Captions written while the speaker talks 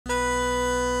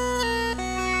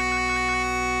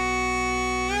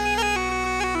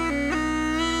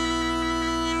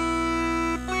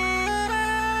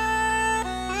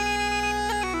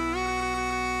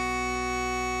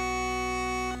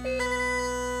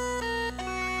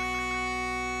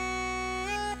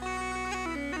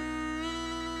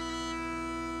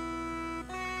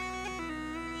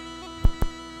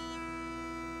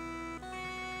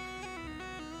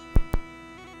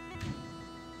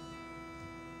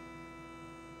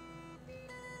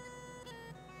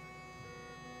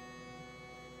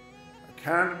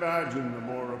Can't imagine a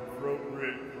more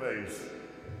appropriate place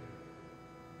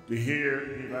to hear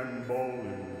Eavan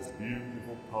Boland's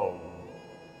beautiful poem,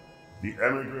 The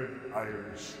Emigrant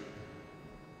Irish,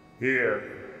 here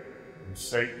in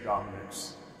St.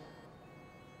 Dominic's.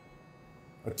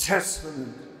 A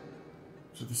testament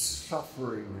to the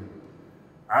suffering and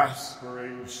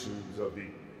aspirations of the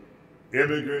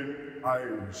immigrant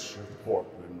Irish of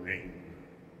Portland, Maine.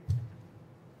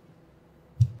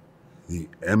 The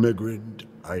emigrant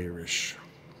Irish.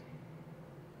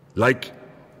 Like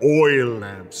oil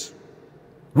lamps,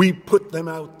 we put them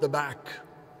out the back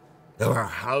of our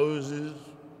houses,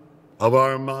 of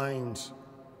our minds.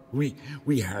 We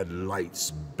had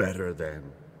lights better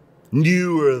then,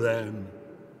 newer then.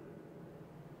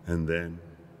 And then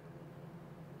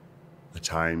a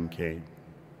time came,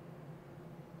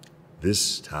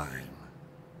 this time,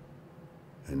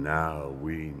 and now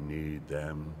we need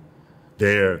them.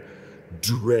 Their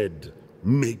dread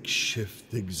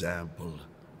makeshift example.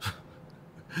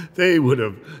 They would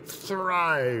have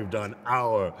thrived on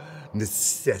our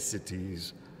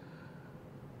necessities.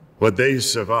 What they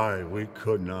survived, we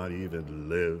could not even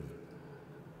live.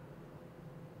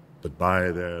 But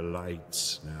by their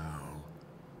lights now,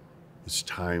 it's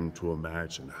time to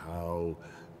imagine how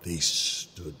they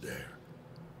stood there,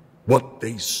 what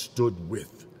they stood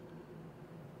with,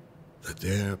 that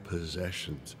their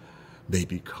possessions may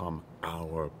become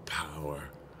our power.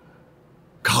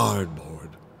 Cardboard,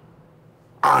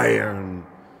 iron,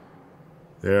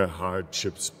 their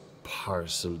hardships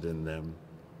parceled in them.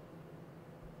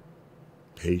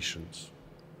 Patience,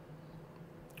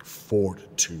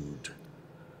 fortitude,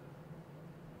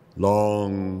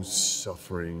 long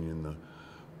suffering in the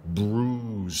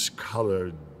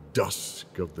bruise-colored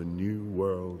dusk of the new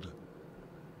world,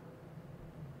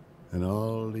 and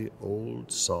all the old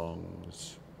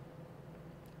songs,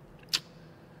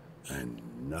 and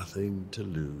nothing to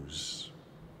lose.